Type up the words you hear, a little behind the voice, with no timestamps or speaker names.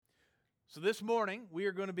So this morning, we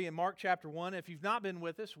are going to be in Mark chapter 1. If you've not been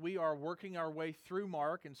with us, we are working our way through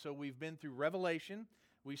Mark, and so we've been through Revelation.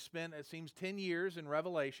 We spent, it seems, 10 years in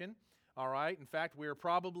Revelation, all right? In fact, we are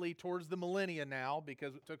probably towards the millennia now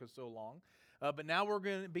because it took us so long. But now we're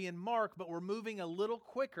going to be in Mark, but we're moving a little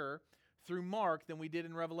quicker through Mark than we did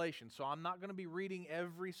in Revelation. So I'm not going to be reading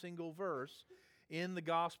every single verse in the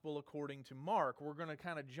gospel according to Mark. We're going to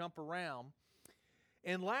kind of jump around.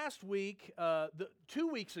 And last week, 2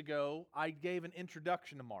 weeks ago, I gave an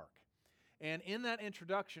introduction to Mark. And in that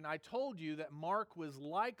introduction, I told you that Mark was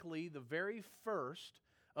likely the very first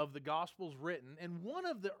of the Gospels written and one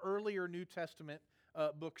of the earlier New Testament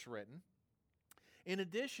books written. In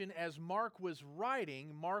addition, as Mark was writing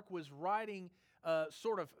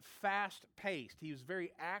sort of fast-paced. He was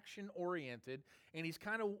very action-oriented, and he's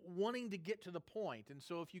kind of wanting to get to the point. And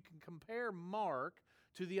so if you can compare Mark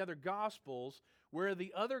to the other Gospels, where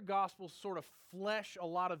the other Gospels sort of flesh a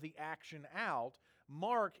lot of the action out,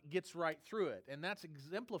 Mark gets right through it. And that's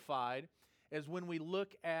exemplified as when we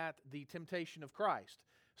look at the temptation of Christ.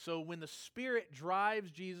 So when the Spirit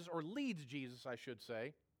drives Jesus, or leads Jesus, I should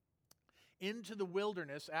say, into the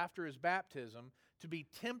wilderness after his baptism to be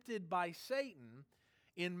tempted by Satan,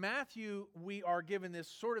 in Matthew we are given this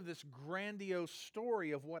sort of this grandiose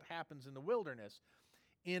story of what happens in the wilderness.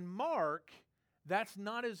 In Mark, that's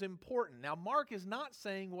not as important. Now, Mark is not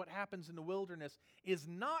saying what happens in the wilderness is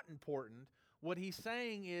not important. What he's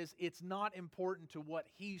saying is it's not important to what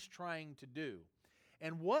he's trying to do.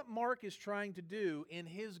 And what Mark is trying to do in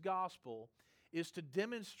his gospel is to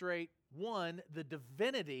demonstrate, one, the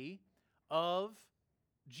divinity of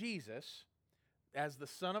Jesus as the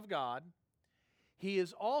Son of God. He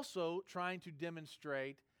is also trying to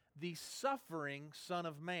demonstrate the suffering Son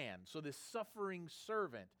of Man. So this suffering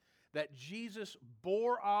servant, that Jesus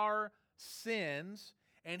bore our sins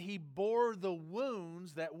and He bore the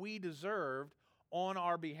wounds that we deserved on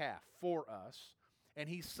our behalf for us. And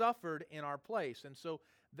He suffered in our place. And so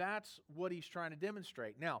that's what He's trying to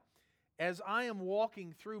demonstrate. Now, as I am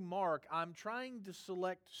walking through Mark, I'm trying to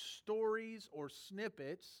select stories or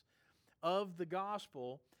snippets of the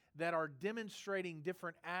gospel that are demonstrating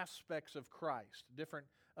different aspects of Christ, different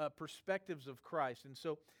perspectives of Christ. And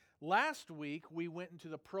so last week we went into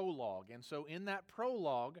the prologue. And so in that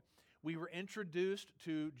prologue, we were introduced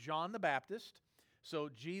to John the Baptist, so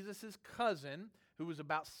Jesus' cousin, who was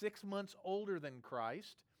about 6 months older than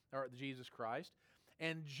Christ, or Jesus Christ.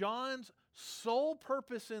 And John's sole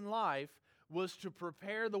purpose in life was to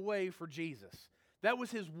prepare the way for Jesus. That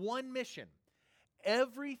was his one mission.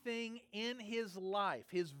 Everything in his life,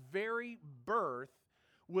 his very birth,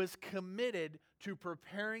 was committed to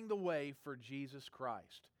preparing the way for Jesus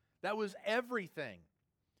Christ. That was everything.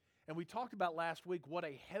 And we talked about last week what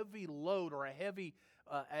a heavy load or a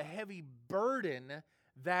heavy burden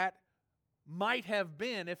that might have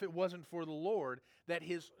been if it wasn't for the Lord. That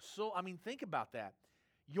his soul, think about that.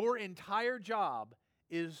 Your entire job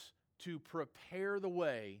is to prepare the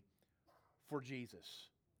way for Jesus.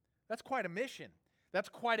 That's quite a mission. That's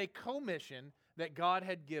quite a commission that God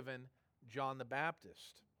had given John the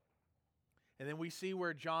Baptist. And then we see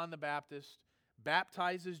where John the Baptist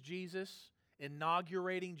baptizes Jesus,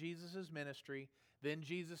 inaugurating Jesus' ministry. Then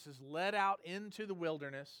Jesus is led out into the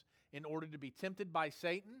wilderness in order to be tempted by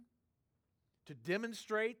Satan, to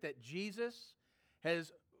demonstrate that Jesus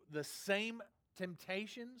has the same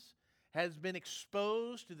temptations, has been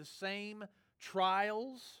exposed to the same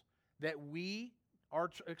trials that we are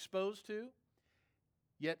exposed to.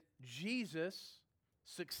 Yet Jesus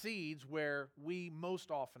succeeds where we most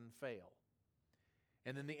often fail.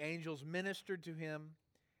 And then the angels ministered to him,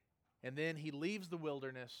 and then he leaves the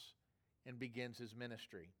wilderness and begins his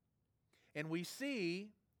ministry. And we see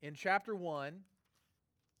in chapter 1,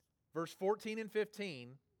 verse 14 and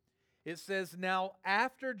 15, it says, "Now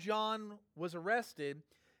after John was arrested,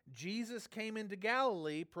 Jesus came into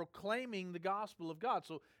Galilee proclaiming the gospel of God."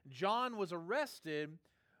 So John was arrested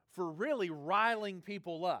for really riling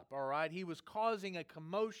people up, all right? He was causing a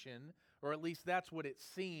commotion, or at least that's what it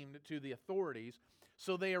seemed to the authorities.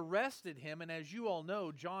 So they arrested him, and as you all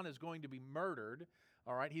know, John is going to be murdered,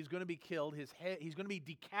 all right? He's going to be killed. He's going to be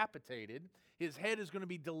decapitated. His head is going to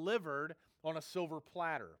be delivered on a silver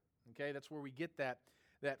platter, okay? That's where we get that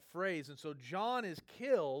phrase. And so John is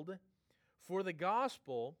killed for the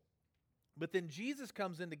gospel, but then Jesus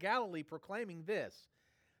comes into Galilee proclaiming this: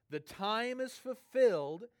 "The time is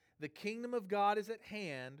fulfilled, the kingdom of God is at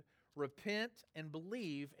hand, repent and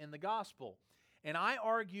believe in the gospel." And I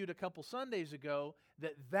argued a couple Sundays ago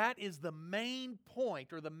that is the main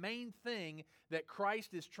point, or the main thing that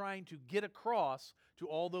Christ is trying to get across to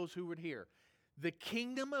all those who would hear. The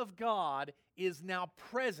kingdom of God is now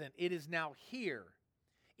present. It is now here.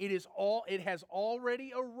 It has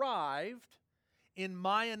already arrived in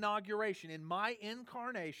my inauguration, in my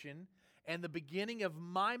incarnation, and the beginning of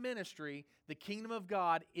my ministry. The kingdom of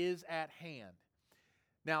God is at hand.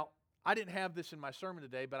 Now, I didn't have this in my sermon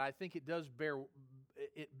today, but I think it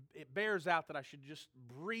bears out that I should just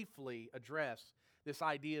briefly address this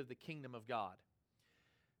idea of the kingdom of God.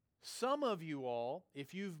 Some of you all,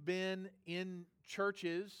 if you've been in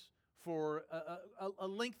churches for a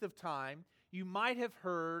length of time, you might have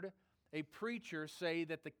heard a preacher say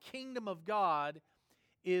that the kingdom of God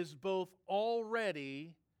is both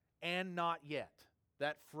already and not yet.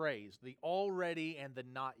 That phrase, the already and the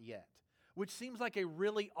not yet, which seems like a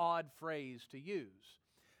really odd phrase to use.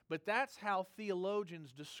 But that's how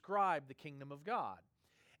theologians describe the kingdom of God.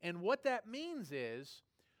 And what that means is,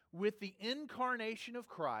 with the incarnation of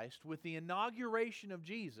Christ, with the inauguration of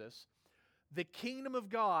Jesus, the kingdom of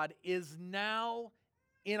God is now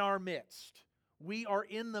in our midst. We are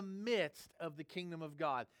in the midst of the kingdom of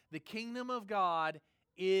God. The kingdom of God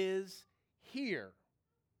is here.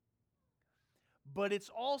 But it's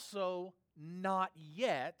also not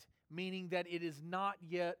yet, meaning that it is not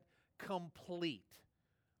yet complete.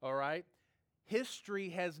 All right? History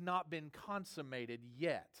has not been consummated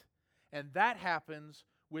yet. And that happens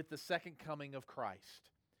with the second coming of Christ.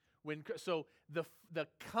 So the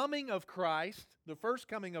coming of Christ, the first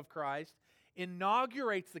coming of Christ,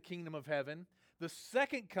 inaugurates the kingdom of heaven. The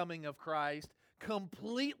second coming of Christ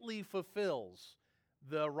completely fulfills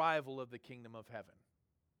the arrival of the kingdom of heaven.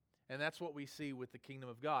 And that's what we see with the kingdom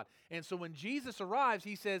of God. And so when Jesus arrives,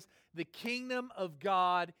 He says, the kingdom of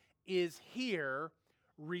God is here.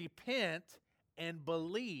 Repent and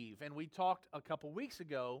believe. And we talked a couple weeks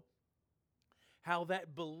ago how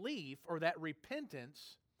that belief or that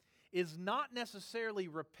repentance is not necessarily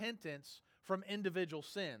repentance from individual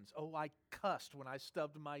sins. Oh, I cussed when I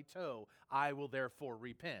stubbed my toe. I will therefore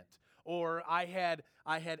repent. Or I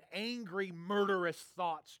had angry, murderous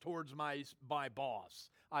thoughts towards my boss.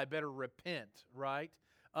 I better repent, right?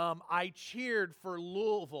 I cheered for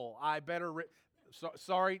Louisville. I better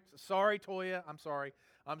sorry, Toya. I'm sorry.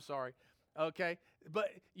 Okay, but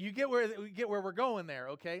you get where we're going there.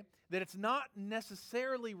 Okay, that it's not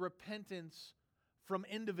necessarily repentance from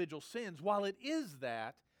individual sins. While it is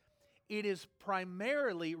that, it is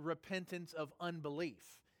primarily repentance of unbelief.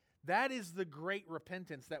 That is the great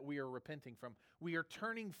repentance that we are repenting from. We are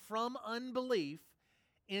turning from unbelief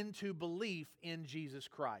into belief in Jesus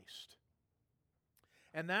Christ.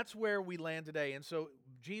 And that's where we land today. And so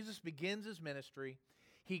Jesus begins His ministry.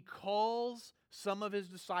 He calls some of His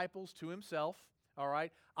disciples to Himself, all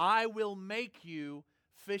right? I will make you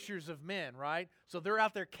fishers of men, right? So they're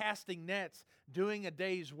out there casting nets, doing a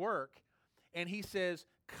day's work. And He says,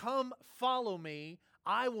 come follow me.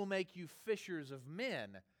 I will make you fishers of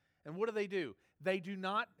men. And what do? They do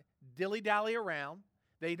not dilly-dally around.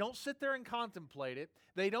 They don't sit there and contemplate it.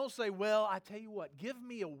 They don't say, well, I tell you what, give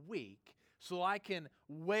me a week so I can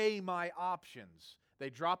weigh my options.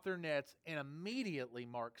 They drop their nets, and immediately,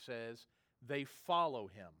 Mark says, they follow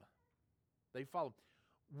Him. They follow.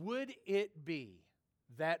 Would it be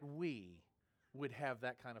that we would have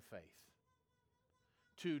that kind of faith?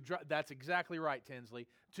 That's exactly right, Tinsley.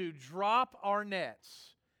 To drop our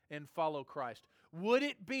nets and follow Christ. Would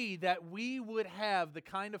it be that we would have the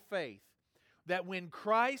kind of faith that when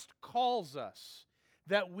Christ calls us,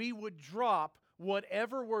 that we would drop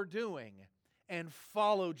whatever we're doing and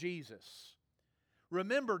follow Jesus?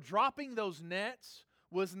 Remember, dropping those nets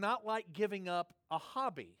was not like giving up a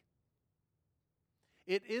hobby.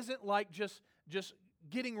 It isn't like just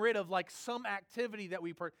getting rid of like some activity that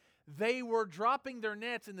they were dropping their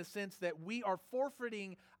nets in the sense that we are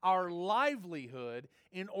forfeiting our livelihood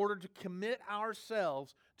in order to commit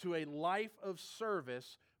ourselves to a life of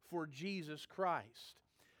service for Jesus Christ.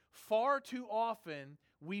 Far too often,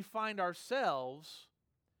 we find ourselves,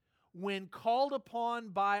 when called upon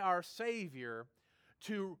by our Savior,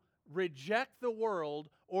 to reject the world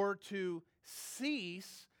or to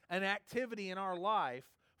cease an activity in our life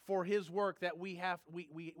for His work, that we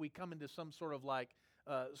come into some sort of like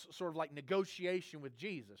negotiation with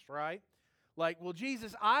Jesus, right? Like, well,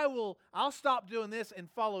 Jesus, I'll stop doing this and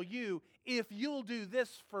follow you if you'll do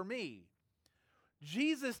this for me.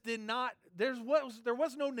 Jesus did not, there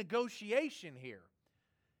was no negotiation here.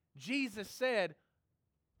 Jesus said,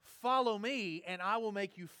 follow me and I will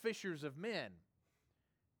make you fishers of men.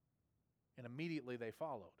 And immediately they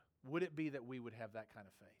followed. Would it be that we would have that kind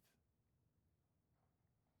of faith?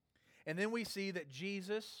 And then we see that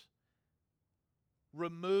Jesus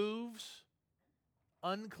removes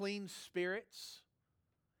unclean spirits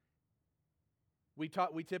We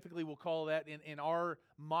typically will call that, in our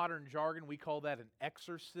modern jargon, we call that an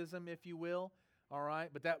exorcism, if you will. All right,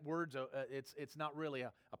 but that word's it's not really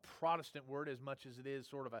a Protestant word as much as it is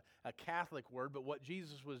sort of a Catholic word. But what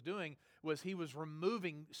Jesus was doing was he was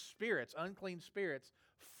removing spirits, unclean spirits,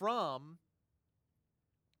 from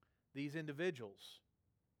these individuals.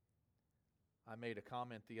 I made a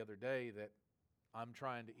comment the other day that I'm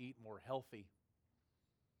trying to eat more healthy.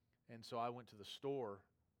 And so I went to the store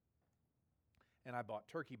and I bought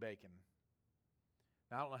turkey bacon.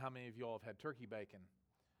 Now, I don't know how many of you all have had turkey bacon.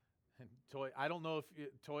 And Toy, I don't know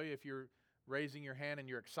if you're raising your hand and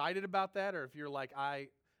you're excited about that, or if you're like, I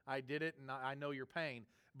did it and I know your pain.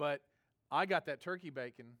 But I got that turkey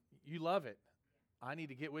bacon. You love it. I need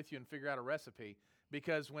to get with you and figure out a recipe.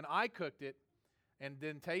 Because when I cooked it and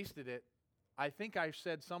then tasted it, I think I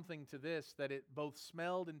said something to this, that it both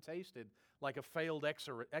smelled and tasted like a failed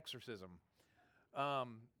exorcism. But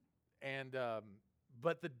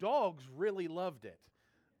the dogs really loved it.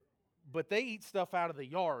 But they eat stuff out of the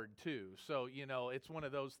yard too. So, it's one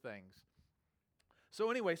of those things. So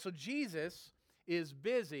anyway, Jesus is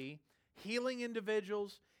busy healing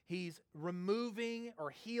individuals. He's removing or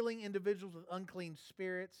healing individuals with unclean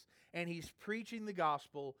spirits. And he's preaching the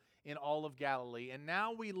gospel in all of Galilee. And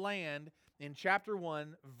now we land in chapter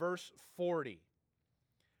 1, verse 40,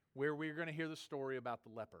 where we're going to hear the story about the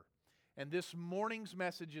leper. And this morning's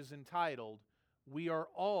message is entitled, "We Are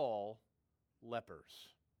All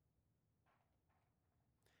Lepers."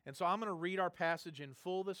 And so I'm going to read our passage in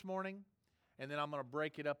full this morning, and then I'm going to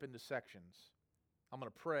break it up into sections. I'm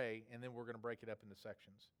going to pray, and then we're going to break it up into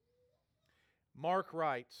sections. Mark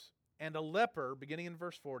writes, "And a leper," beginning in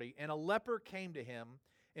verse 40, "and a leper came to him,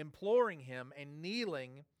 imploring him, and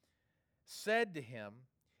kneeling, said to him,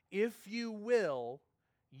 'If you will,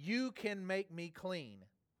 you can make me clean.'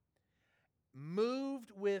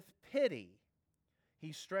 Moved with pity,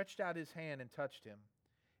 he stretched out his hand and touched him,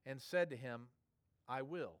 and said to him, 'I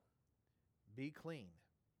will, be clean.'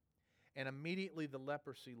 And immediately the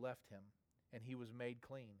leprosy left him, and he was made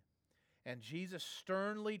clean. And Jesus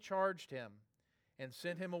sternly charged him, and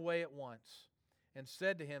sent him away at once, and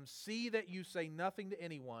said to him, 'See that you say nothing to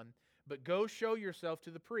anyone, but go show yourself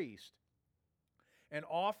to the priest, and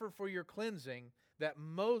offer for your cleansing that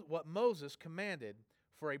what Moses commanded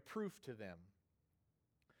for a proof to them.'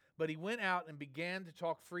 But he went out and began to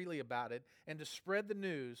talk freely about it and to spread the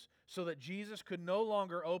news, so that Jesus could no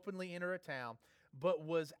longer openly enter a town, but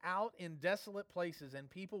was out in desolate places,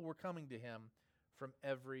 and people were coming to him from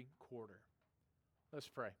every quarter." Let's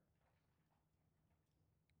pray.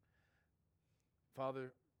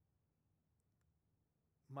 Father,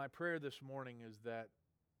 my prayer this morning is that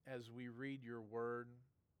as we read your word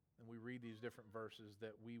and we read these different verses,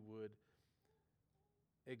 that we would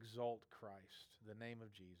exalt Christ, the name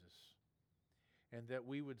of Jesus, and that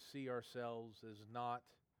we would see ourselves as not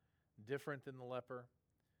different than the leper,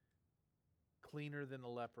 cleaner than the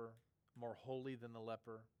leper, more holy than the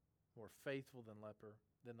leper, more faithful than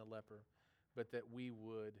the leper, but that we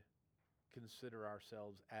would consider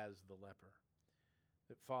ourselves as the leper.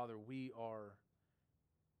 That, Father, we are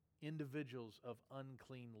individuals of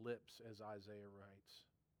unclean lips, as Isaiah writes.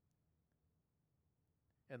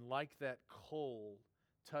 And like that coal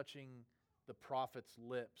touching the prophet's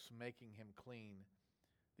lips, making him clean,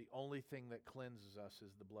 the only thing that cleanses us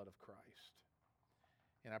is the blood of Christ.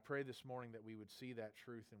 And I pray this morning that we would see that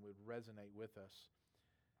truth and would resonate with us.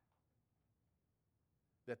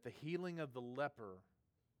 That the healing of the leper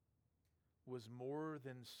was more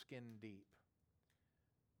than skin deep,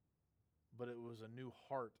 but it was a new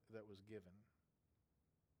heart that was given.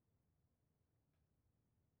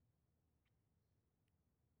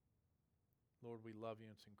 Lord, we love you,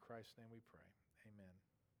 and it's in Christ's name we pray. Amen.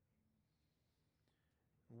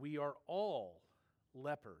 We are all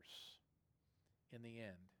lepers in the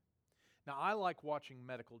end. Now, I like watching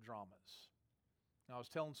medical dramas. Now, I was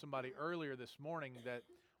telling somebody earlier this morning that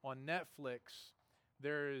on Netflix,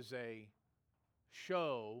 there is a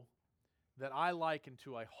show that I liken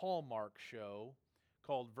to a Hallmark show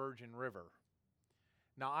called Virgin River.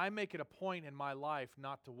 Now, I make it a point in my life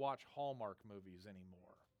not to watch Hallmark movies anymore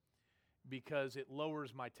because it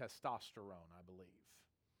lowers my testosterone, I believe.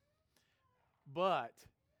 But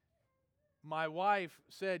my wife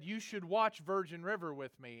said, "You should watch Virgin River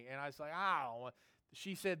with me." And I was like, "Oh."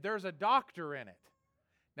 She said, "There's a doctor in it."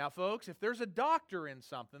 Now, folks, if there's a doctor in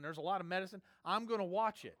something, there's a lot of medicine, I'm going to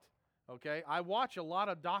watch it. Okay? I watch a lot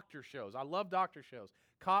of doctor shows. I love doctor shows.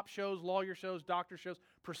 Cop shows, lawyer shows, doctor shows,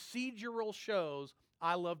 procedural shows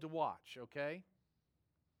I love to watch. Okay?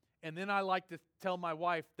 And then I like to tell my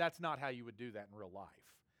wife, that's not how you would do that in real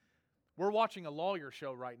life. We're watching a lawyer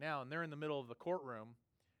show right now, and they're in the middle of the courtroom,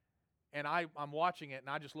 and I'm watching it, and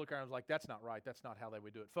I just look around and I was like, that's not right. That's not how they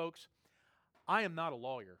would do it. Folks, I am not a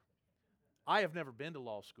lawyer. I have never been to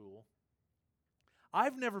law school.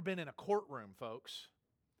 I've never been in a courtroom, folks.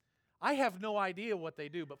 I have no idea what they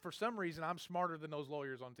do, but for some reason, I'm smarter than those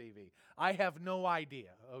lawyers on TV. I have no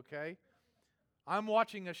idea, okay? I'm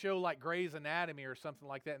watching a show like Grey's Anatomy or something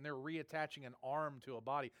like that, and they're reattaching an arm to a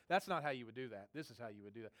body. That's not how you would do that. This is how you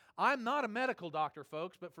would do that. I'm not a medical doctor,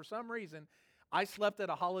 folks, but for some reason, I slept at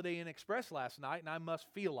a Holiday Inn Express last night, and I must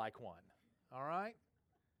feel like one, all right?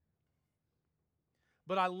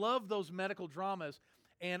 But I love those medical dramas,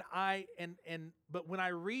 but when I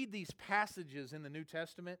read these passages in the New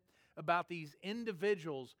Testament about these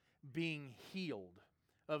individuals being healed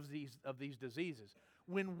of these diseases,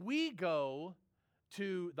 when we go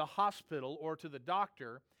to the hospital or to the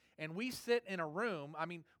doctor and we sit in a room, I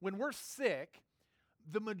mean, when we're sick,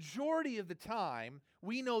 the majority of the time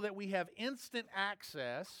we know that we have instant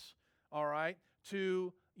access, all right,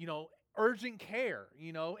 to, urgent care,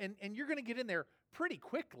 and you're going to get in there pretty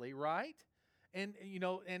quickly, right? And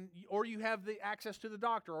or you have the access to the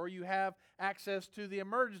doctor, or you have access to the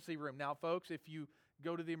emergency room. Now, folks, if you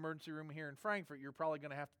go to the emergency room here in Frankfort, you're probably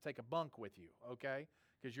going to have to take a bunk with you, okay?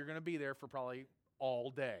 Because you're going to be there for probably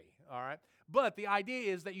all day, all right? But the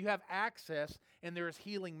idea is that you have access, and there's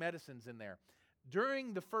healing medicines in there.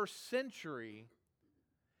 During the first century,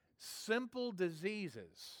 simple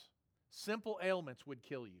diseases, simple ailments would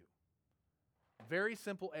kill you. Very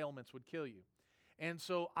simple ailments would kill you. And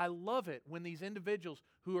so I love it when these individuals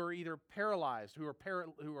who are either paralyzed, who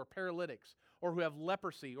are paralytics, or who have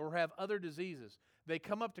leprosy, or have other diseases, they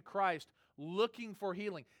come up to Christ looking for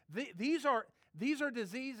healing. These are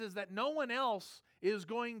diseases that no one else is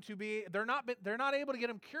going to be. They're not able to get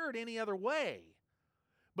them cured any other way.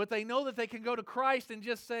 But they know that they can go to Christ and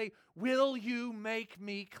just say, "Will you make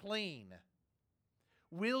me clean?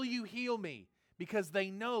 Will you heal me?" Because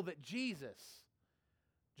they know that Jesus,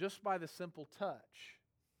 just by the simple touch,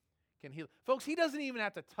 can heal. Folks, He doesn't even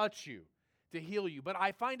have to touch you to heal you, but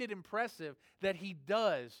I find it impressive that He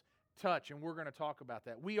does touch, and we're going to talk about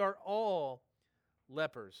that. We are all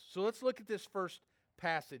lepers. So let's look at this first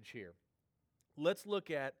passage here. Let's look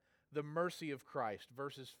at the mercy of Christ,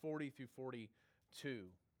 verses 40 through 42.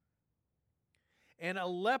 And a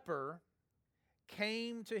leper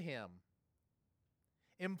came to Him,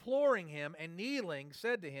 imploring Him, and kneeling,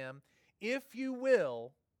 said to Him, "If you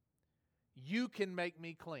will, you can make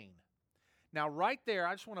me clean." Now, right there,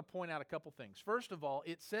 I just want to point out a couple things. First of all,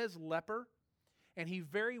 it says leper, and he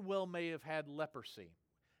very well may have had leprosy.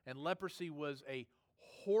 And leprosy was a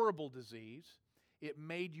horrible disease. It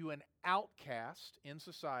made you an outcast in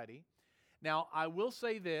society. Now, I will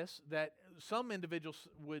say this, that some individuals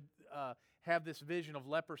would have this vision of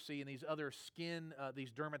leprosy and these other skin, these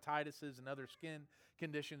dermatitises and other skin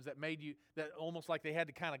conditions that made you, that almost like they had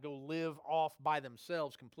to kind of go live off by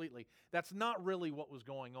themselves completely. That's not really what was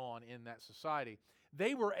going on in that society.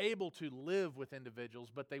 They were able to live with individuals,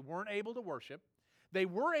 but they weren't able to worship. They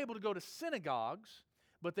were able to go to synagogues,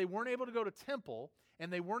 but they weren't able to go to temple,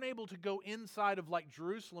 and they weren't able to go inside of like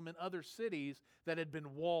Jerusalem and other cities that had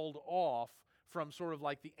been walled off from sort of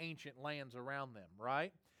like the ancient lands around them,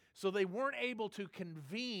 right? So they weren't able to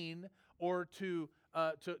convene or to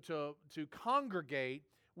congregate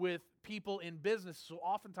with people in business. So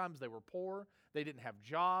oftentimes they were poor, they didn't have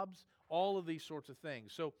jobs, all of these sorts of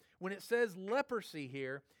things. So when it says leprosy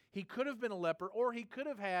here, he could have been a leper, or he could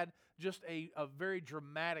have had just a very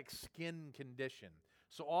dramatic skin condition.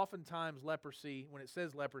 So oftentimes leprosy, when it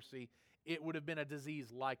says leprosy, it would have been a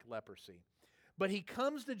disease like leprosy. But he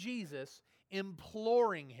comes to Jesus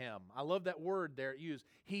imploring Him. I love that word there used.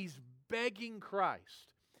 He's begging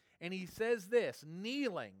Christ. And he says this,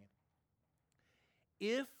 kneeling,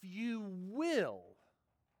 "If you will,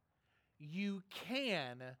 you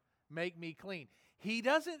can make me clean." He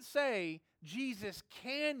doesn't say, "Jesus,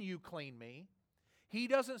 can you clean me?" He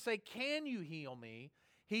doesn't say, "Can you heal me?"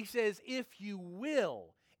 He says, "If you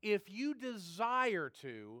will, if you desire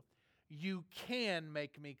to, you can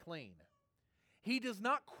make me clean." He does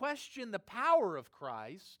not question the power of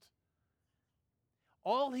Christ.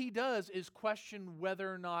 All he does is question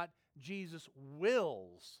whether or not Jesus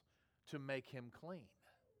wills to make him clean.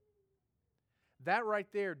 That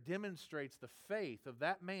right there demonstrates the faith of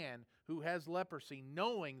that man who has leprosy,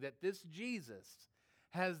 knowing that this Jesus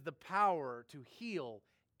has the power to heal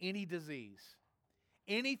any disease,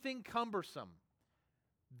 anything cumbersome.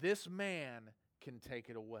 This man can take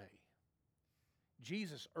it away.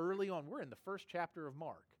 Jesus, early on, we're in the first chapter of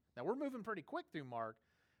Mark. Now, we're moving pretty quick through Mark,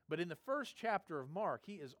 but in the first chapter of Mark,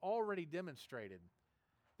 he has already demonstrated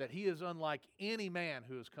that he is unlike any man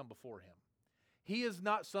who has come before him. He is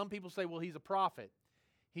not, some people say, well, he's a prophet.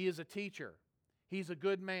 He is a teacher. He's a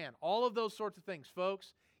good man. All of those sorts of things,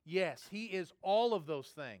 folks. Yes, he is all of those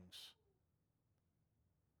things.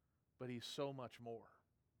 But he's so much more.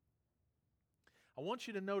 I want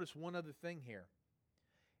you to notice one other thing here.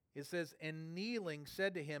 It says, and kneeling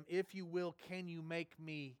said to him, if you will, can you make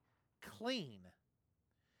me clean?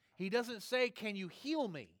 He doesn't say, can you heal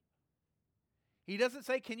me? He doesn't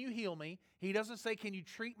say, can you heal me? He doesn't say, can you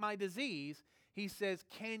treat my disease? He says,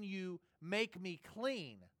 can you make me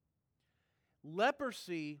clean?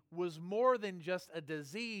 Leprosy was more than just a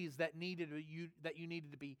disease that you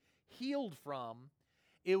needed to be healed from.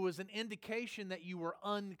 It was an indication that you were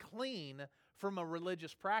unclean from a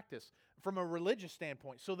religious practice, from a religious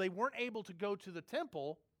standpoint. So they weren't able to go to the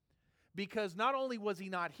temple because not only was he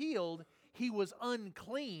not healed, he was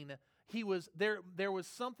unclean. He was there was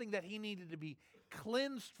something that he needed to be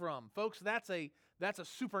cleansed from. Folks, that's a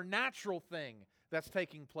supernatural thing that's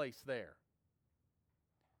taking place there.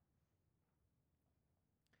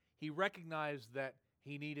 He recognized that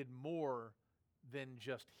he needed more than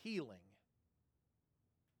just healing,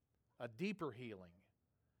 a deeper healing.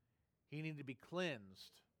 He needed to be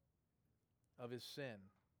cleansed of his sin. It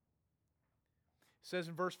says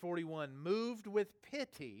in verse 41, moved with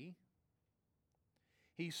pity,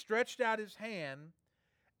 he stretched out his hand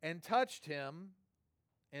and touched him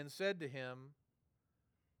and said to him,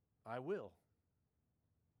 I will.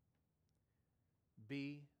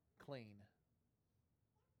 Be clean.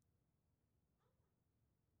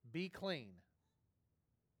 Be clean.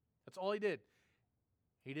 That's all he did.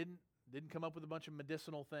 He didn't come up with a bunch of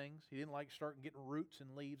medicinal things. He didn't start getting roots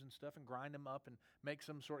and leaves and stuff and grind them up and make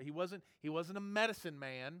some sort. He wasn't a medicine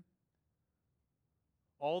man.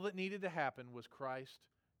 All that needed to happen was Christ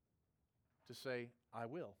to say, I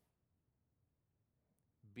will.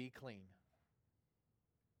 Be clean.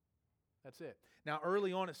 That's it. Now,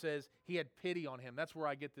 early on it says he had pity on him. That's where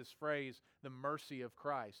I get this phrase, the mercy of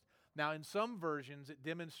Christ. Now, in some versions,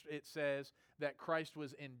 it says that Christ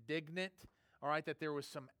was indignant, all right, that there was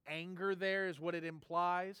some anger there is what it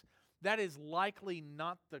implies. That is likely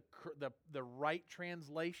not the right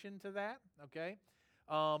translation to that, okay?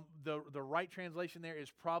 The right translation there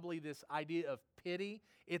is probably this idea of pity.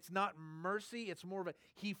 It's not mercy. It's more of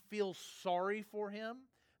he feels sorry for him.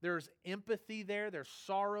 There's empathy there. There's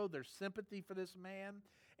sorrow. There's sympathy for this man.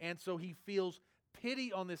 And so he feels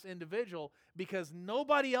pity on this individual because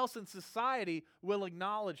nobody else in society will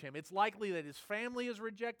acknowledge him. It's likely that his family has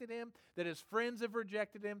rejected him, that his friends have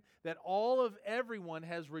rejected him, that everyone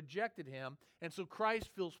has rejected him. And so Christ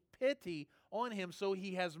feels pity on him, so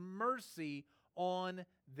he has mercy on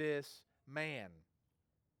this man.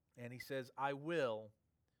 And he says, I will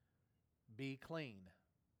be clean.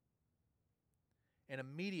 And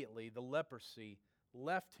immediately the leprosy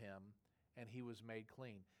left him and he was made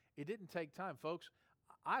clean. It didn't take time, folks.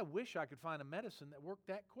 I wish I could find a medicine that worked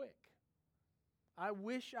that quick. I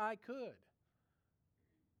wish I could.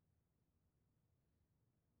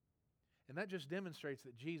 And that just demonstrates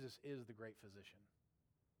that Jesus is the great physician.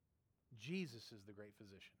 Jesus is the great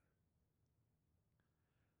physician.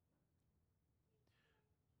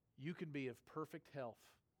 You can be of perfect health.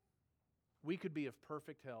 We could be of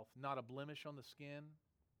perfect health, not a blemish on the skin.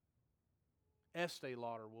 Estee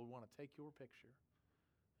Lauder will want to take your picture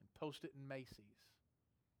and post it in Macy's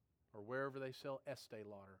or wherever they sell Estee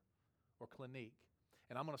Lauder or Clinique.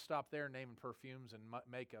 And I'm going to stop there naming perfumes and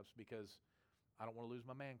makeups because I don't want to lose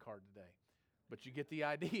my man card today. But you get the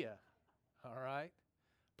idea, all right?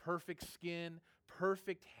 Perfect skin,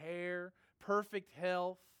 perfect hair, perfect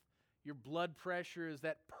health. Your blood pressure is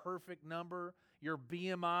that perfect number. Your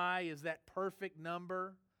BMI is that perfect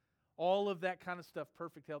number. All of that kind of stuff,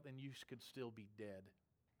 perfect health, and you could still be dead.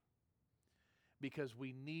 Because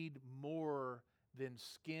we need more than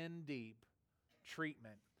skin-deep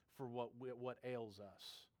treatment for what ails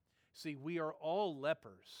us. See, we are all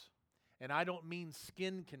lepers, and I don't mean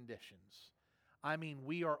skin conditions. I mean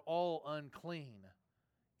we are all unclean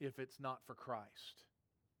if it's not for Christ.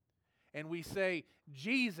 And we say,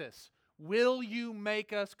 Jesus, will you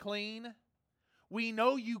make us clean? We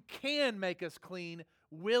know you can make us clean.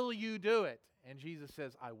 Will you do it? And Jesus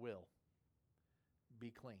says, I will.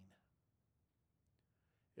 Be clean.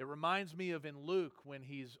 It reminds me of in Luke when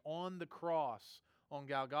he's on the cross on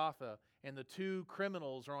Golgotha and the two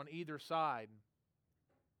criminals are on either side.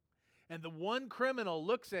 And the one criminal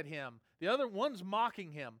looks at him. The other one's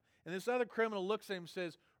mocking him. And this other criminal looks at him and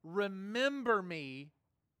says, remember me,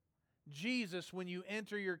 Jesus, when you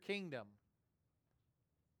enter your kingdom.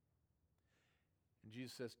 And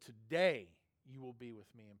Jesus says, today you will be with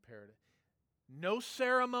me in paradise. No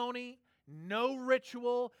ceremony, no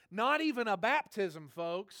ritual, not even a baptism,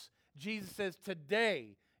 folks. Jesus says,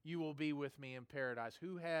 today you will be with me in paradise.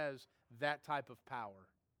 Who has that type of power?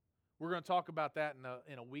 We're going to talk about that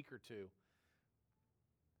in a week or two.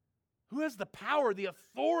 Who has the power, the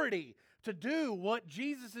authority to do what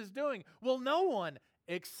Jesus is doing? Well, no one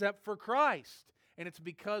except for Christ. And it's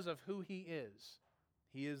because of who He is.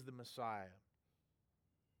 He is the Messiah.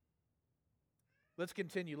 Let's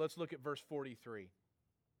continue. Let's look at verse 43.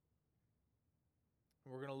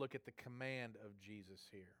 We're going to look at the command of Jesus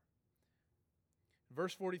here.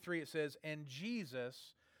 Verse 43, it says, "And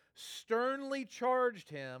Jesus sternly charged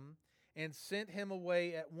him and sent him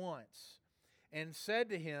away at once, and said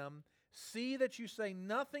to him, See that you say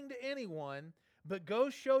nothing to anyone, but go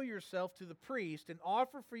show yourself to the priest and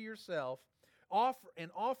offer for your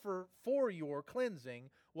cleansing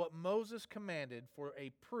what Moses commanded for a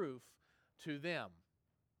proof to them."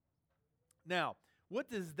 Now, what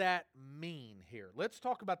does that mean here? Let's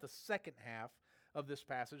talk about the second half of this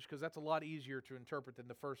passage, because that's a lot easier to interpret than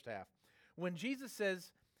the first half. When Jesus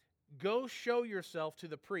says, "Go show yourself to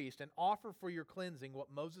the priest and offer for your cleansing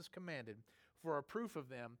what Moses commanded for a proof of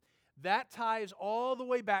them," that ties all the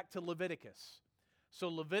way back to Leviticus. So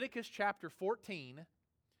Leviticus chapter 14,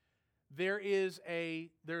 there's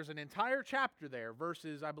an entire chapter there,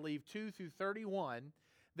 verses, I believe, 2 through 31,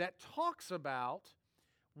 that talks about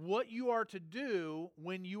what you are to do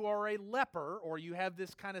when you are a leper or you have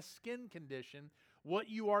this kind of skin condition, what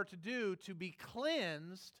you are to do to be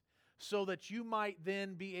cleansed so that you might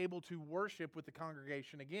then be able to worship with the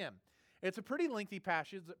congregation again. It's a pretty lengthy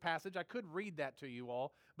passage. I could read that to you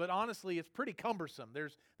all, but honestly, it's pretty cumbersome.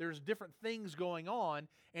 There's different things going on,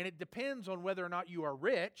 and it depends on whether or not you are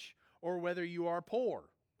rich or whether you are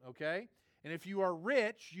poor, okay? And if you are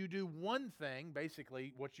rich, you do one thing,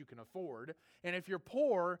 basically what you can afford, and if you're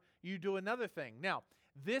poor, you do another thing. Now,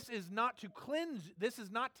 this is not to cleanse, this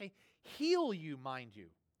is not to heal you, mind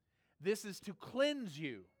you. This is to cleanse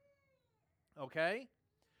you, okay?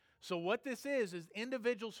 So what this is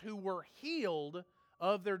individuals who were healed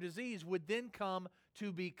of their disease would then come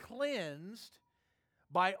to be cleansed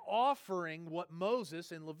by offering what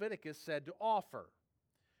Moses in Leviticus said to offer.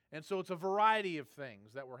 And so it's a variety of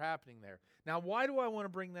things that were happening there. Now, why do I want to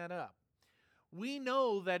bring that up? We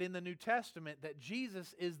know that in the New Testament that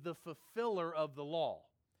Jesus is the fulfiller of the law,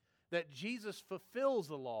 that Jesus fulfills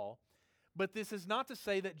the law, but this is not to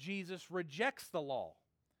say that Jesus rejects the law.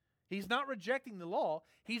 He's not rejecting the law.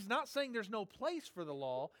 He's not saying there's no place for the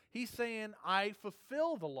law. He's saying, I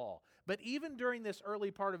fulfill the law. But even during this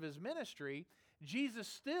early part of his ministry, Jesus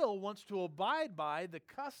still wants to abide by the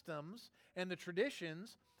customs and the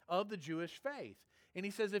traditions of the Jewish faith. And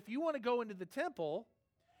he says, if you want to go into the temple,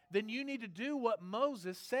 then you need to do what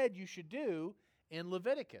Moses said you should do in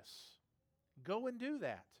Leviticus. Go and do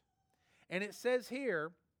that. And it says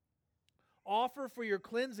here, offer for your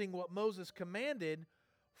cleansing what Moses commanded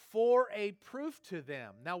for a proof to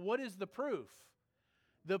them. Now, what is the proof?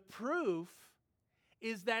 The proof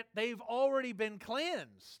is that they've already been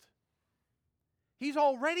cleansed. He's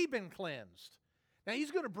already been cleansed. Now,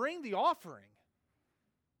 he's going to bring the offering,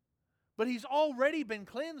 but he's already been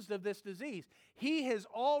cleansed of this disease. He has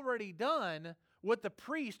already done what the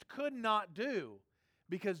priest could not do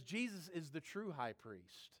because Jesus is the true high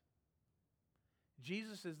priest.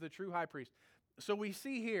 Jesus is the true high priest. So we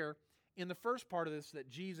see here in the first part of this that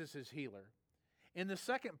Jesus is healer. In the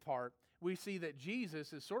second part, we see that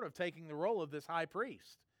Jesus is sort of taking the role of this high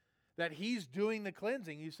priest, that he's doing the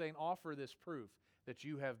cleansing. He's saying, offer this proof that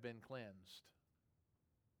you have been cleansed.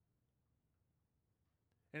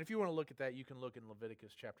 And if you want to look at that, you can look in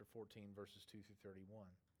Leviticus chapter 14, verses 2 through 31.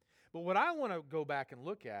 But what I want to go back and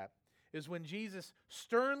look at is when Jesus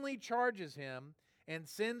sternly charges him and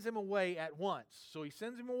sends him away at once. So he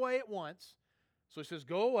sends him away at once. So he says,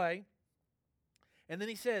 go away. And then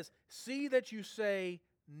he says, see that you say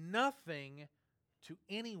nothing to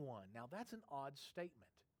anyone. Now that's an odd statement.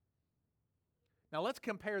 Now let's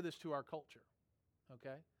compare this to our culture.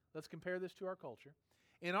 Okay? Let's compare this to our culture.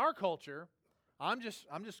 In our culture, I'm just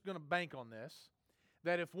going to bank on this,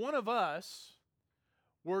 that if one of us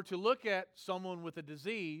were to look at someone with a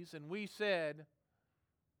disease and we said,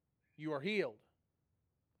 you are healed.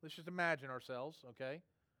 Let's just imagine ourselves, okay?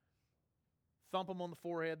 Thump them on the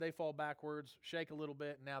forehead, they fall backwards, shake a little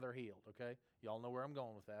bit, and now they're healed, okay? Y'all know where I'm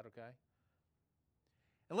going with that, okay?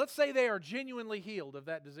 And let's say they are genuinely healed of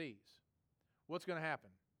that disease. What's going to happen?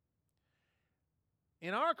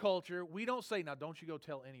 In our culture, we don't say, now don't you go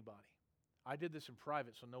tell anybody. I did this in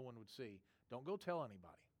private so no one would see. Don't go tell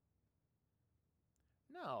anybody.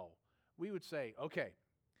 No. We would say, okay,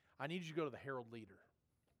 I need you to go to the Herald Leader.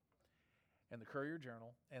 and the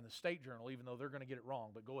Courier-Journal and the State-Journal, even though they're going to get it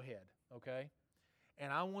wrong, but go ahead, okay?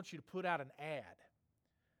 And I want you to put out an ad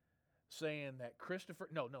saying that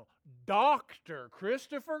Dr.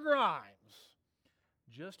 Christopher Grimes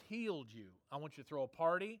just healed you. I want you to throw a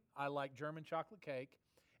party. I like German chocolate cake.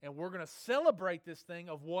 And we're going to celebrate this thing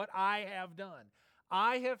of what I have done.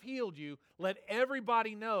 I have healed you. Let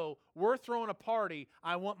everybody know we're throwing a party.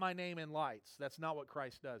 I want my name in lights. That's not what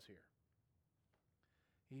Christ does here.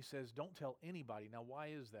 He says, don't tell anybody. Now, why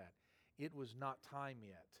is that? It was not time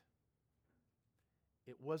yet.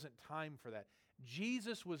 It wasn't time for that.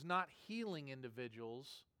 Jesus was not healing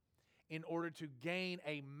individuals in order to gain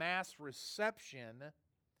a mass reception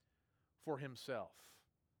for himself.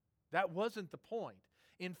 That wasn't the point.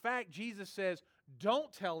 In fact, Jesus says,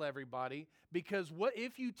 don't tell everybody, because what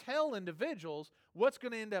if you tell individuals, what's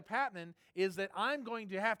going to end up happening is that I'm going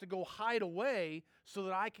to have to go hide away so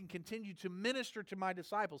that I can continue to minister to my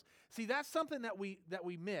disciples. See, that's something that we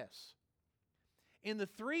miss. In the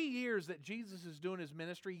 3 years that Jesus is doing his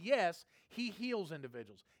ministry, yes, he heals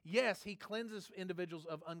individuals. Yes, he cleanses individuals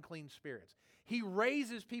of unclean spirits. He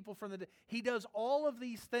raises people from the dead. He does all of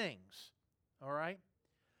these things, all right?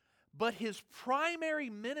 But his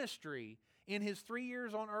primary ministry in his 3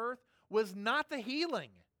 years on earth was not the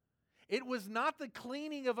healing. It was not the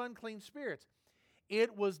cleaning of unclean spirits.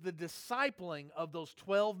 It was the discipling of those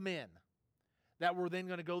 12 men that were then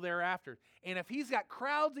going to go thereafter. And if he's got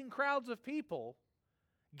crowds and crowds of people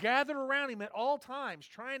gathered around him at all times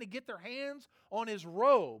trying to get their hands on his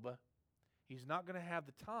robe, he's not going to have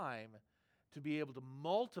the time to be able to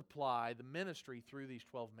multiply the ministry through these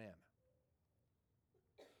 12 men.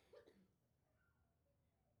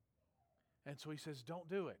 And so he says, don't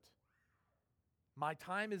do it. My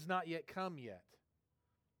time is not yet come yet.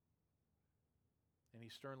 And he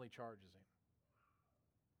sternly charges him.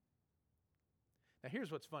 Now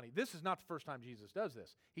here's what's funny. This is not the first time Jesus does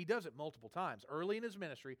this. He does it multiple times. Early in his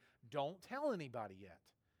ministry, don't tell anybody yet.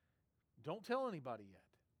 Don't tell anybody yet.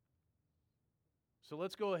 So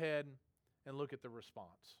let's go ahead and look at the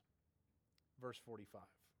response. Verse 45.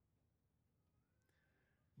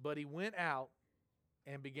 But he went out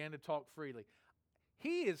and began to talk freely.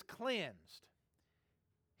 He is cleansed.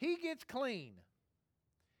 He gets clean.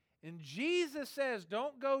 And Jesus says,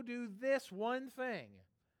 don't go do this one thing.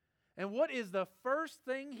 And what is the first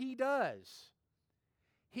thing he does?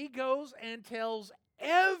 He goes and tells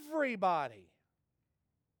everybody.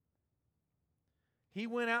 He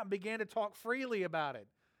went out and began to talk freely about it.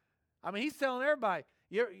 I mean, he's telling everybody.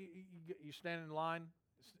 You stand in line.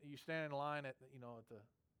 You stand in line at the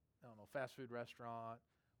fast food restaurant,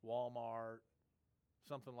 Walmart,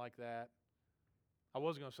 something like that. I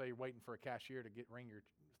was going to say you're waiting for a cashier to ring your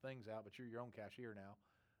things out, but you're your own cashier now.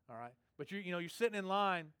 All right, but you're sitting in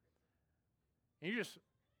line. And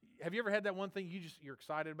have you ever had that one thing you're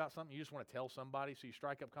excited about something, you just want to tell somebody, so you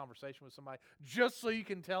strike up conversation with somebody just so you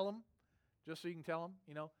can tell them,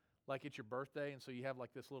 like it's your birthday, and so you have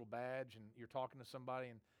like this little badge, and you're talking to somebody,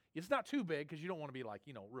 and it's not too big because you don't want to be like,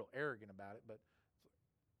 real arrogant about it, but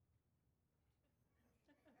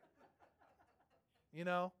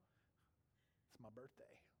it's my birthday.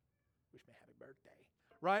 Wish me a happy birthday.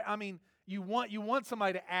 Right? I mean, you want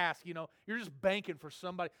somebody to ask, you're just banking for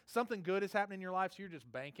somebody. Something good is happening in your life, so you're just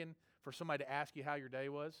banking for somebody to ask you how your day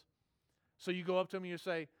was. So you go up to them and you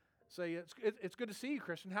say it's good to see you,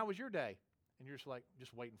 Christian. How was your day? And you're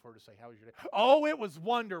just waiting for her to say, how was your day? Oh, it was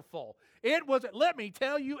wonderful. Let me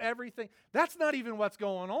tell you everything. That's not even what's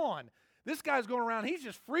going on. This guy's going around, he's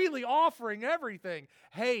just freely offering everything.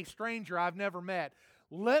 Hey, stranger I've never met,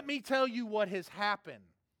 let me tell you what has happened.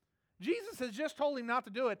 Jesus has just told him not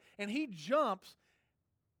to do it, and he jumps,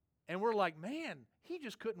 and we're like, man, he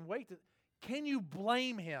just couldn't wait to. Can you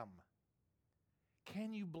blame him?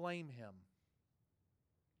 Can you blame him?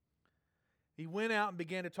 He went out and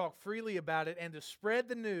began to talk freely about it and to spread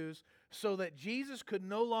the news so that Jesus could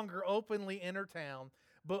no longer openly enter town,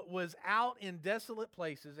 but was out in desolate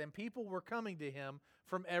places, and people were coming to him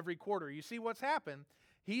from every quarter. You see what's happened?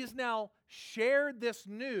 He has now shared this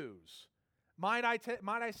news. Might I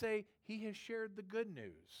say, he has shared the good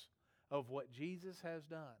news of what Jesus has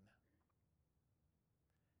done.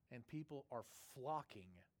 And people are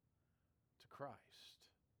flocking to Christ.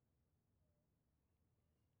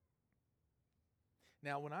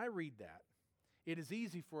 Now, when I read that, it is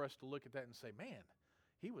easy for us to look at that and say, man,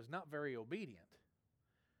 he was not very obedient.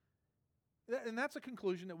 And that's a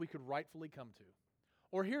conclusion that we could rightfully come to.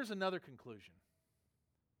 Or here's another conclusion.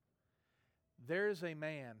 There's a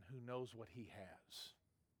man who knows what he has.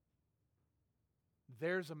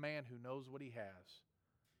 There's a man who knows what he has.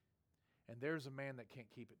 And there's a man that can't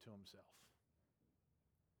keep it to himself.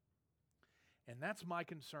 And that's my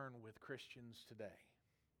concern with Christians today.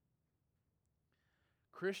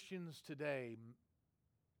 Christians today,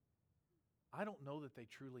 I don't know that they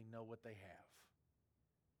truly know what they have.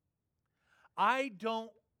 I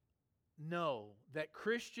don't know that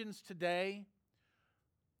Christians today,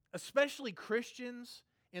 especially Christians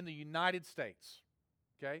in the United States,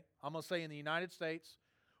 okay? I'm going to say in the United States,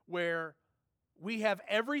 where we have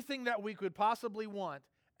everything that we could possibly want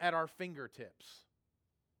at our fingertips.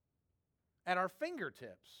 At our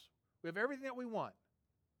fingertips. We have everything that we want.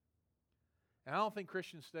 And I don't think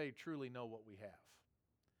Christians today truly know what we have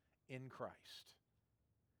in Christ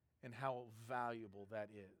and how valuable that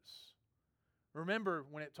is. Remember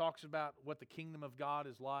when it talks about what the kingdom of God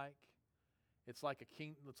is like? It's like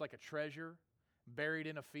a treasure buried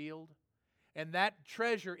in a field. And that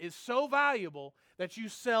treasure is so valuable that you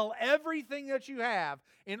sell everything that you have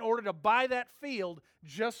in order to buy that field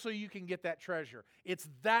just so you can get that treasure. It's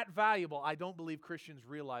that valuable. I don't believe Christians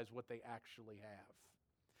realize what they actually have.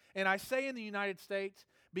 And I say in the United States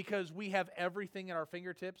because we have everything at our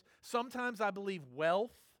fingertips. Sometimes I believe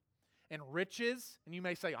wealth and riches, and you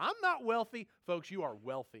may say, I'm not wealthy. Folks, you are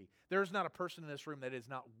wealthy. There's not a person in this room that is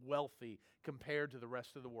not wealthy compared to the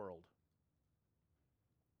rest of the world.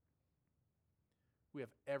 We have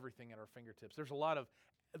everything at our fingertips.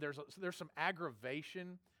 There's some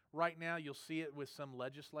aggravation right now. You'll see it with some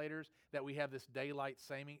legislators that we have this daylight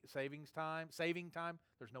saving time.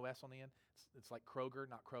 There's no S on the end. It's like Kroger,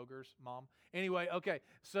 not Kroger's mom. Anyway, okay.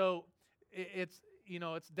 So it's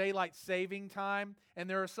daylight saving time, and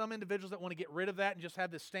there are some individuals that want to get rid of that and just have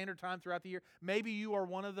this standard time throughout the year. Maybe you are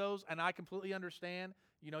one of those, and I completely understand.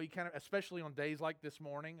 You kind of, especially on days like this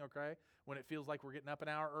morning, okay, when it feels like we're getting up an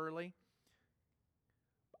hour early.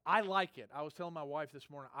 I like it. I was telling my wife this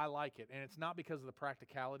morning, I like it. And it's not because of the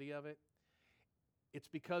practicality of it. It's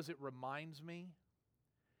because it reminds me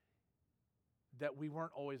that we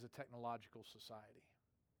weren't always a technological society.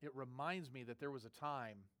 It reminds me that there was a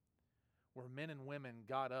time where men and women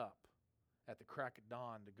got up at the crack of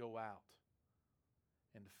dawn to go out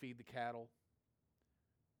and to feed the cattle,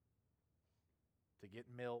 to get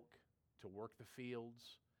milk, to work the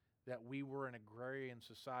fields, that we were an agrarian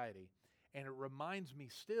society. And it reminds me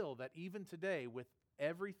still that even today, with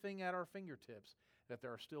everything at our fingertips, that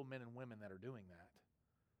there are still men and women that are doing that.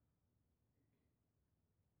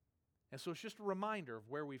 And so it's just a reminder of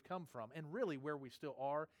where we've come from and really where we still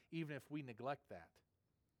are, even if we neglect that.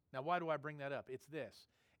 Now, why do I bring that up? It's this,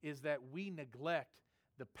 is that we neglect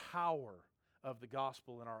the power of the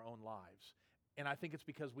gospel in our own lives. And I think it's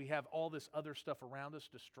because we have all this other stuff around us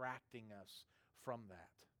distracting us from that.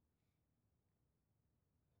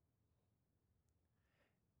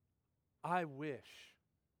 I wish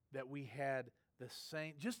that we had the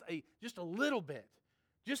same, just a little bit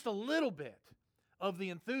of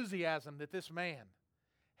the enthusiasm that this man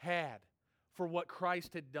had for what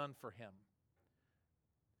Christ had done for him.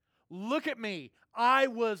 Look at me. I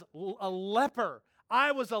was a leper.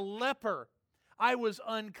 I was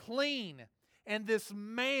unclean. And this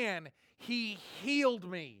man, he healed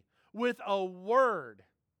me with a word.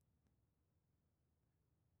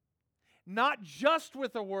 Not just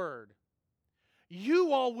with a word.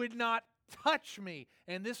 You all would not touch me.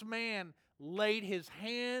 And this man laid his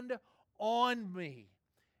hand on me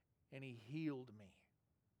and he healed me.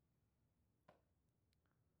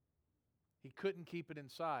 He couldn't keep it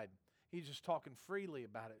inside. He's just talking freely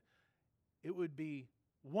about it. It would be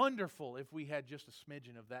wonderful if we had just a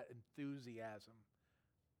smidgen of that enthusiasm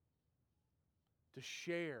to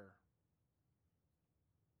share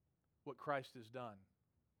what Christ has done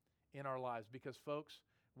in our lives. Because, folks,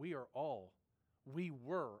 we were all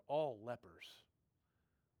lepers.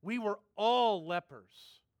 We were all lepers.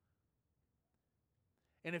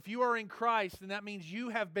 And if you are in Christ, then that means you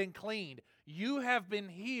have been cleaned. You have been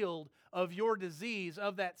healed of your disease,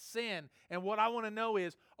 of that sin. And what I want to know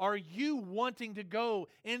is, are you wanting to go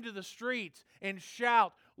into the streets and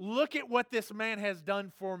shout, look at what this man has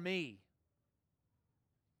done for me?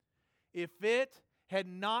 If it had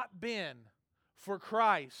not been for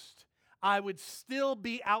Christ, I would still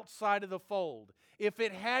be outside of the fold. If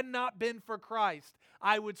it had not been for Christ,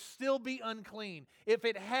 I would still be unclean. If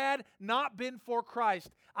it had not been for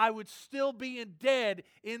Christ, I would still be dead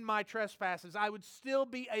in my trespasses. I would still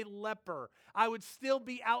be a leper. I would still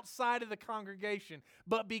be outside of the congregation.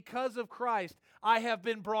 But because of Christ, I have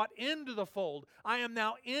been brought into the fold. I am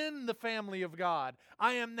now in the family of God.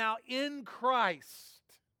 I am now in Christ.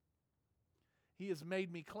 He has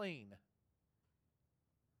made me clean.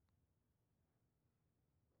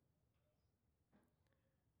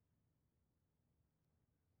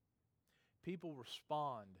 People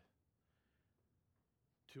respond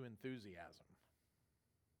to enthusiasm.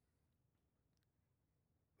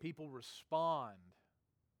 People respond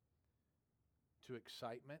to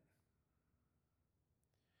excitement.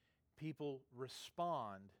 People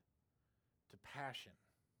respond to passion.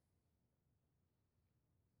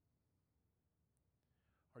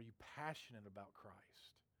 Are you passionate about Christ?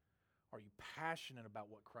 Are you passionate about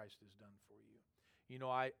what Christ has done for you? You know,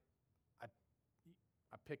 I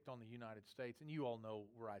picked on the United States, and you all know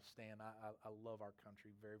where I stand. I love our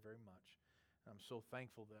country very, very much. And I'm so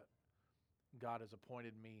thankful that God has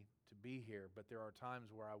appointed me to be here, but there are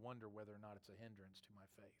times where I wonder whether or not it's a hindrance to my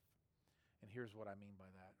faith. And here's what I mean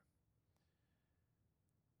by that.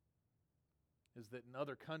 Is that in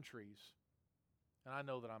other countries, and I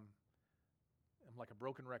know that I'm like a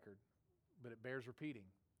broken record, but it bears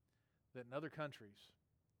repeating, that in other countries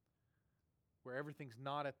where everything's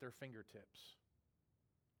not at their fingertips,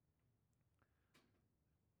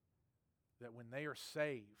 that when they are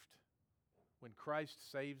saved, when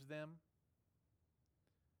Christ saves them,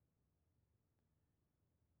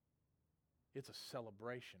 it's a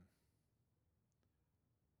celebration.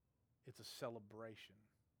 It's a celebration.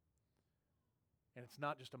 And it's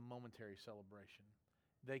not just a momentary celebration.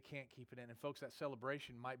 They can't keep it in. And folks, that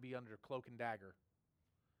celebration might be under cloak and dagger.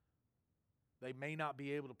 They may not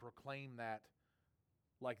be able to proclaim that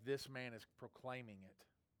like this man is proclaiming it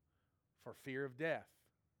for fear of death.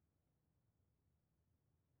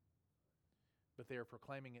 But they are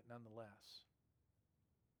proclaiming it nonetheless.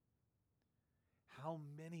 How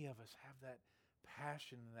many of us have that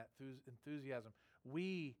passion and that enthusiasm?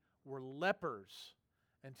 We were lepers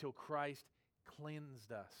until Christ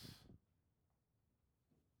cleansed us.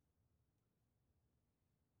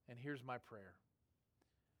 And here's my prayer.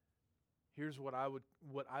 Here's what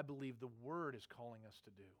I believe the Word is calling us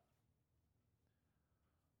to do.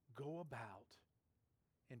 Go about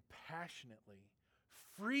and passionately,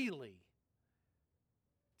 freely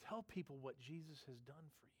tell people what Jesus has done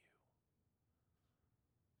for you.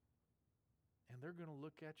 And they're going to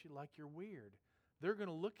look at you like you're weird. They're going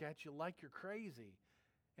to look at you like you're crazy.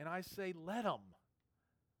 And I say, let them.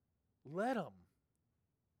 Let them.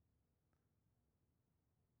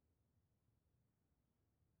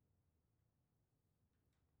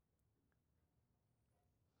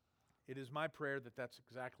 It is my prayer that that's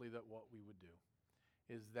exactly what we would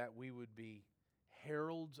do, is that we would be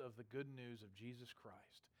heralds of the good news of Jesus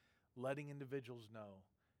Christ, letting individuals know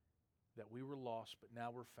that we were lost, but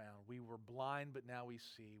now we're found. We were blind, but now we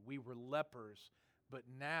see. We were lepers, but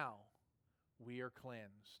now we are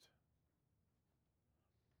cleansed.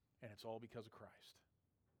 And it's all because of Christ.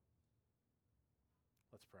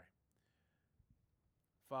 Let's pray.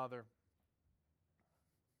 Father,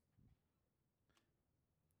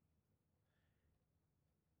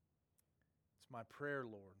 it's my prayer,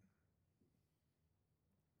 Lord,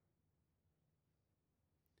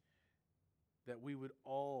 that we would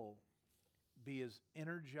all be as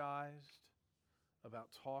energized about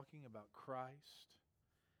talking about Christ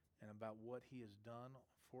and about what He has done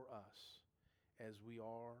for us as we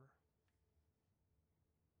are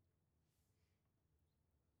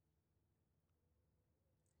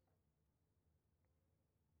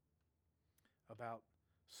about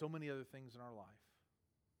so many other things in our life.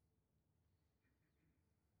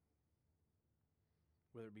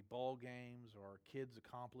 Whether it be ball games or our kids'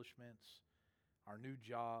 accomplishments, our new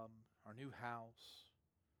job, our new house.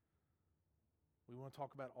 We want to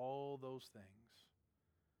talk about all those things.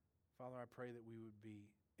 Father, I pray that we would be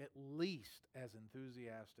at least as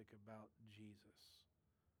enthusiastic about Jesus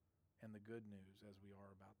and the good news as we are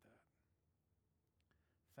about that.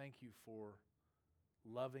 Thank you for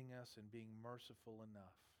loving us and being merciful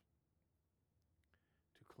enough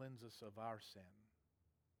to cleanse us of our sin.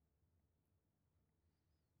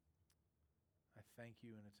 I thank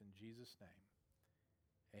you, and it's in Jesus' name.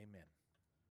 Amen.